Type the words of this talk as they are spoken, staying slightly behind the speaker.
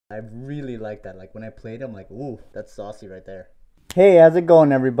I really like that. Like when I played, I'm like, ooh, that's saucy right there. Hey, how's it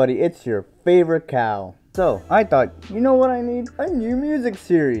going, everybody? It's your favorite cow. So I thought, you know what I need? A new music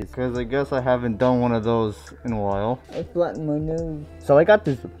series. Because I guess I haven't done one of those in a while. I flattened my nose. So I got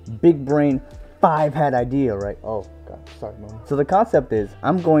this big brain 5-hat idea, right? Oh god, sorry mom. So the concept is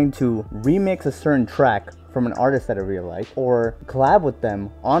I'm going to remix a certain track from an artist that I really like, or collab with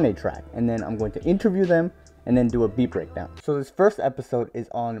them on a track, and then I'm going to interview them and then do a beat breakdown. So this first episode is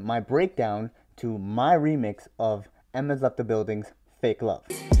on my breakdown to my remix of Emma's Left the Building's Fake Love.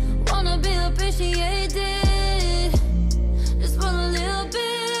 Wanna be appreciated, just for a little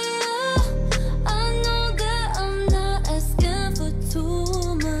bit. I know that I'm not asking for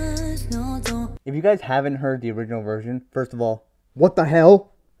too much. No, don't. If you guys haven't heard the original version, first of all, what the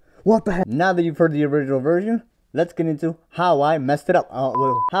hell? What the hell? Now that you've heard the original version, let's get into how I messed it up.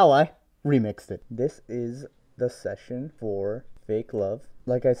 How I remixed it. This is the session for Fake Love.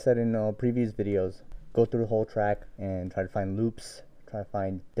 Like I said in previous videos, go through the whole track and try to find loops, try to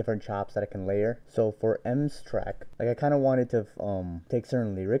find different chops that I can layer. So for M's track, like I kind of wanted to take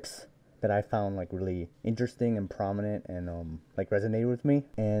certain lyrics that I found like really interesting and prominent and like resonated with me.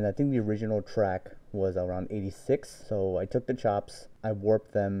 And I think the original track was around 86. So I took the chops, I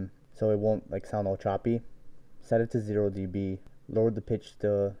warped them so it won't like sound all choppy, set it to 0 dB, lowered the pitch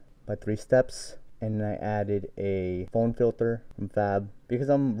by 3 steps, and then I added a phone filter from Fab. Because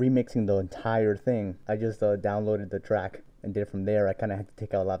I'm remixing the entire thing, I just downloaded the track and did it from there. I kind of had to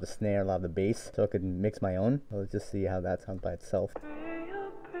take out a lot of the snare, a lot of the bass, so I could mix my own. So let's just see how that sounds by itself.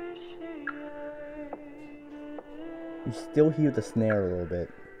 You still hear the snare a little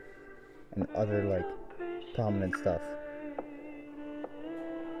bit and other like prominent stuff.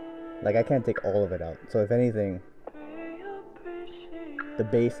 Like I can't take all of it out. So if anything, the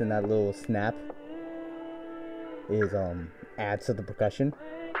bass and that little snap is adds to the percussion.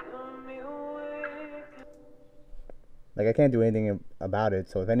 Like I can't do anything about it,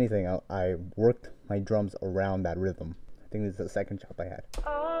 so if anything I worked my drums around that rhythm. I think this is the second chop I had.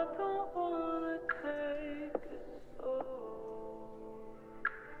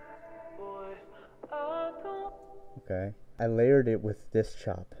 Okay, I layered it with this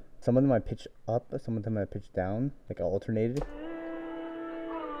chop. Some of them I pitched up, some of them I pitched down, like I alternated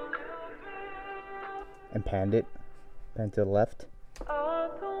and panned it. Pan to the left.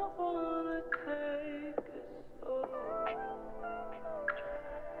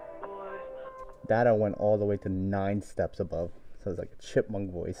 That I went all the way to 9 steps above. So it's like a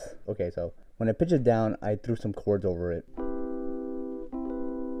chipmunk voice. Okay, so when I pitched it down, I threw some chords over it.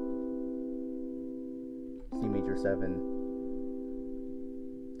 C major 7.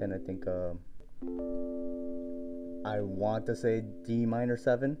 Then I think I want to say D minor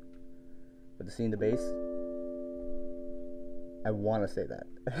 7 with the C in the bass. I want to say that.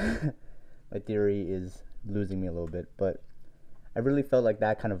 My theory is losing me a little bit, but I really felt like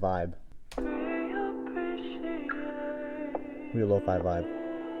that kind of vibe. Real lo-fi vibe.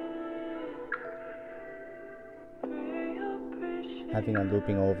 Having that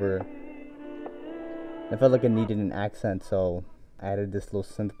looping over. I felt like it needed an accent, so I added this little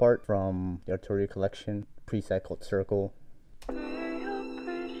synth part from the Arturia collection, preset called Circle.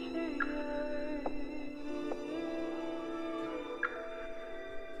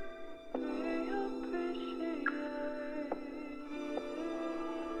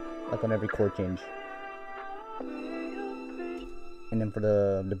 Like on every chord change. And then for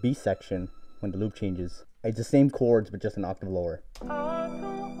the B section, when the loop changes, it's the same chords but just an octave lower.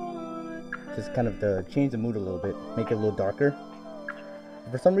 Just kind of to change the mood a little bit, make it a little darker.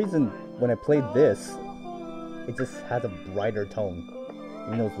 For some reason, when I played this, it just has a brighter tone.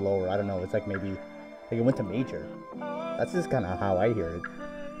 Even though it's lower, I don't know, it's like maybe, like it went to major. That's just kind of how I hear it.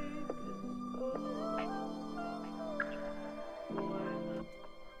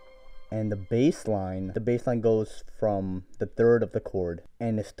 And the bass line goes from the 3rd of the chord,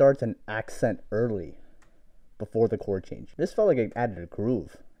 and it starts an accent early, before the chord change. This felt like it added a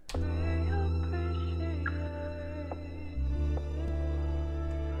groove.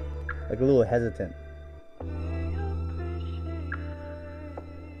 Like a little hesitant.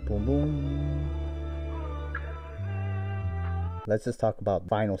 Boom boom. Let's just talk about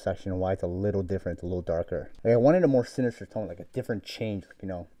final section and why it's a little different, a little darker. Like I wanted a more sinister tone, like a different change, you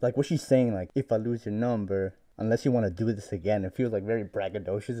know. Like what she's saying, like, if I lose your number, unless you want to do this again. It feels like very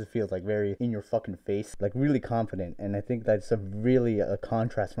braggadocious. It feels like very in your fucking face, like really confident. And I think that's really a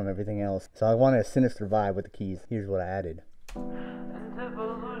contrast from everything else. So I wanted a sinister vibe with the keys. Here's what I added.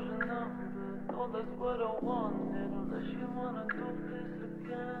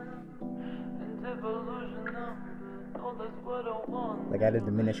 Like added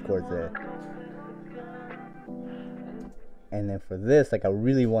diminished chords there. And then for this, like I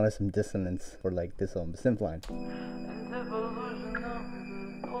really wanted some dissonance for like this synth line.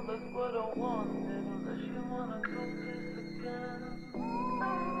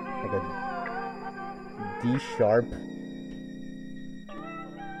 Like a D sharp.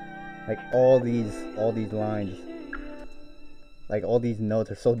 Like all these lines, like all these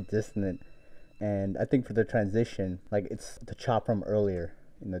notes are so dissonant. And I think for the transition, like it's the chop from earlier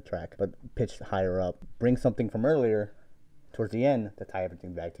in the track, but pitched higher up. Bring something from earlier towards the end to tie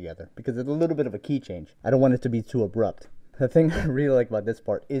everything back together, because it's a little bit of a key change. I don't want it to be too abrupt. The thing I really like about this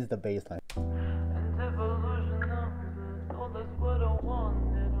part is the bass line.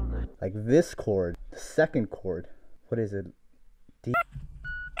 Like this chord, the second chord, what is it? D.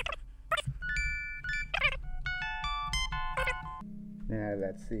 Now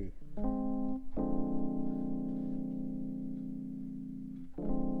let's see.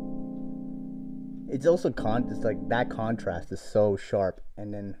 It's also it's like that contrast is so sharp,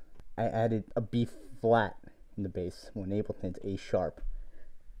 and then I added a B flat in the bass when Ableton's A sharp.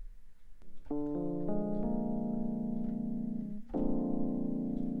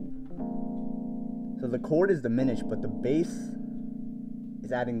 So the chord is diminished, but the bass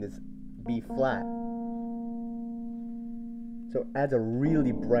is adding this B flat. So it adds a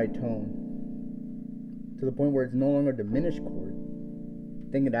really bright tone to the point where it's no longer a diminished chord.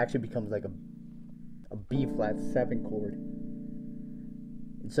 I think it actually becomes like a B flat 7 chord.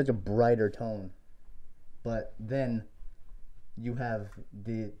 It's such a brighter tone. But then you have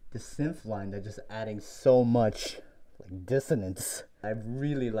the synth line that's just adding so much like dissonance. I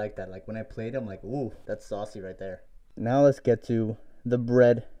really like that. Like when I played it, I'm like, ooh, that's saucy right there. Now let's get to the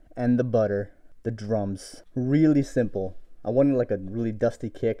bread and the butter, the drums. Really simple. I wanted like a really dusty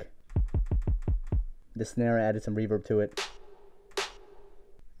kick. The snare, I added some reverb to it.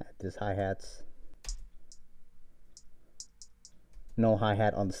 Add this hi-hats. No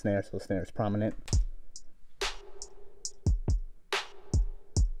hi-hat on the snare, so the snare is prominent.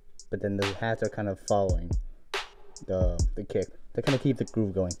 But then the hats are kind of following the kick to kind of keep the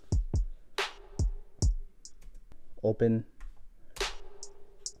groove going. Open.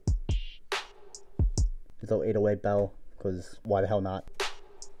 There's a little 808 bell, because why the hell not?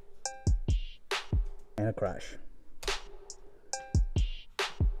 And a crash.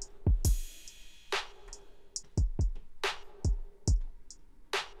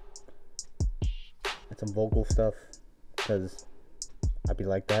 And some vocal stuff, because I'd be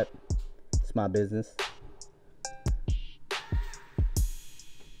like that. It's my business.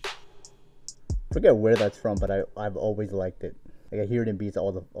 Forget where that's from, but I've always liked it. Like I hear it in beats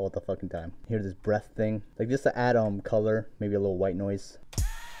all the fucking time. Hear this breath thing, like just to add color, maybe a little white noise.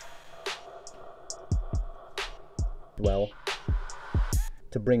 Well,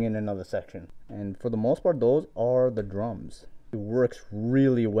 to bring in another section. And for the most part, those are the drums. It works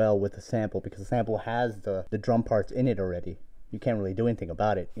really well with the sample because the sample has the drum parts in it already. You can't really do anything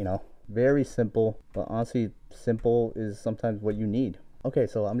about it, you know. Very simple, but honestly, simple is sometimes what you need. Okay,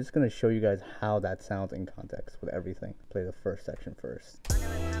 so I'm just gonna show you guys how that sounds in context with everything. Play the first section first.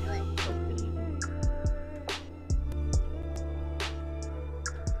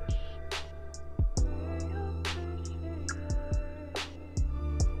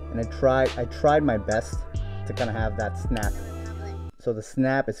 And I tried my best to kind of have that snap. So the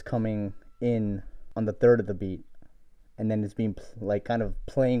snap is coming in on the third of the beat, and then it's being like kind of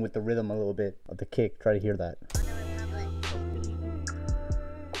playing with the rhythm a little bit of the kick. Try to hear that.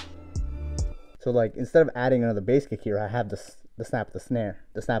 So like instead of adding another bass kick here, I have the snap of the snare,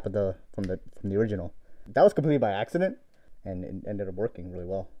 the snap of from the original. That was completely by accident, and it ended up working really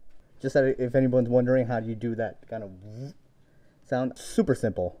well. Just that if anyone's wondering how do you do that kind of sound, super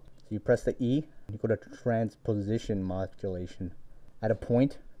simple. So you press the E, you go to Transposition Modulation. Add a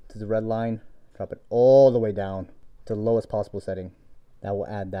point to the red line, drop it all the way down to the lowest possible setting. That will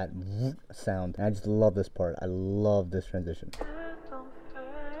add that sound. And I just love this part. I love this transition.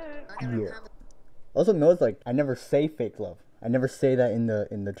 Yeah. Also notice, like, I never say fake love. I never say that in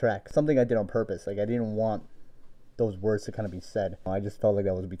the track. Something I did on purpose. Like, I didn't want those words to kind of be said. I just felt like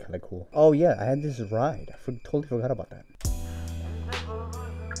that would be kind of cool. Oh yeah, I had this ride. I totally forgot about that.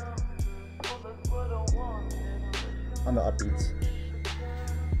 On the upbeats.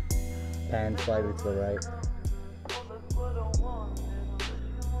 Pan slightly to the right.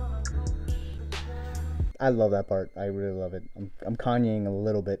 I love that part. I really love it. I'm Kanyeing a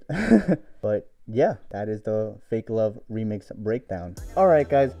little bit. But yeah, that is the Fake Love remix breakdown. Alright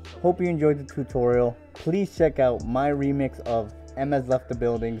guys, hope you enjoyed the tutorial. Please check out my remix of MS Left the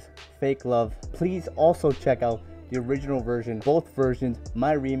Building's Fake Love. Please also check out the original version, both versions,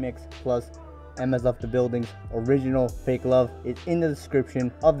 my remix plus MS Left the Building's original Fake Love, is in the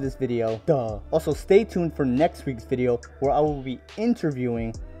description of this video. Duh. Also, stay tuned for next week's video where I will be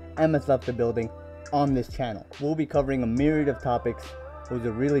interviewing MS Left the Building on this channel. We'll be covering a myriad of topics. It was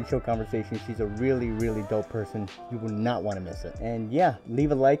a really chill conversation. She's a really dope person. You will not want to miss it. And yeah,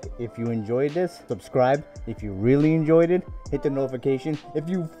 leave a like if you enjoyed this. Subscribe if you really enjoyed it. Hit the notification if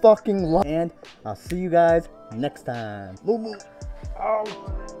you fucking love. And I'll see you guys next time. Boom, boom. Out.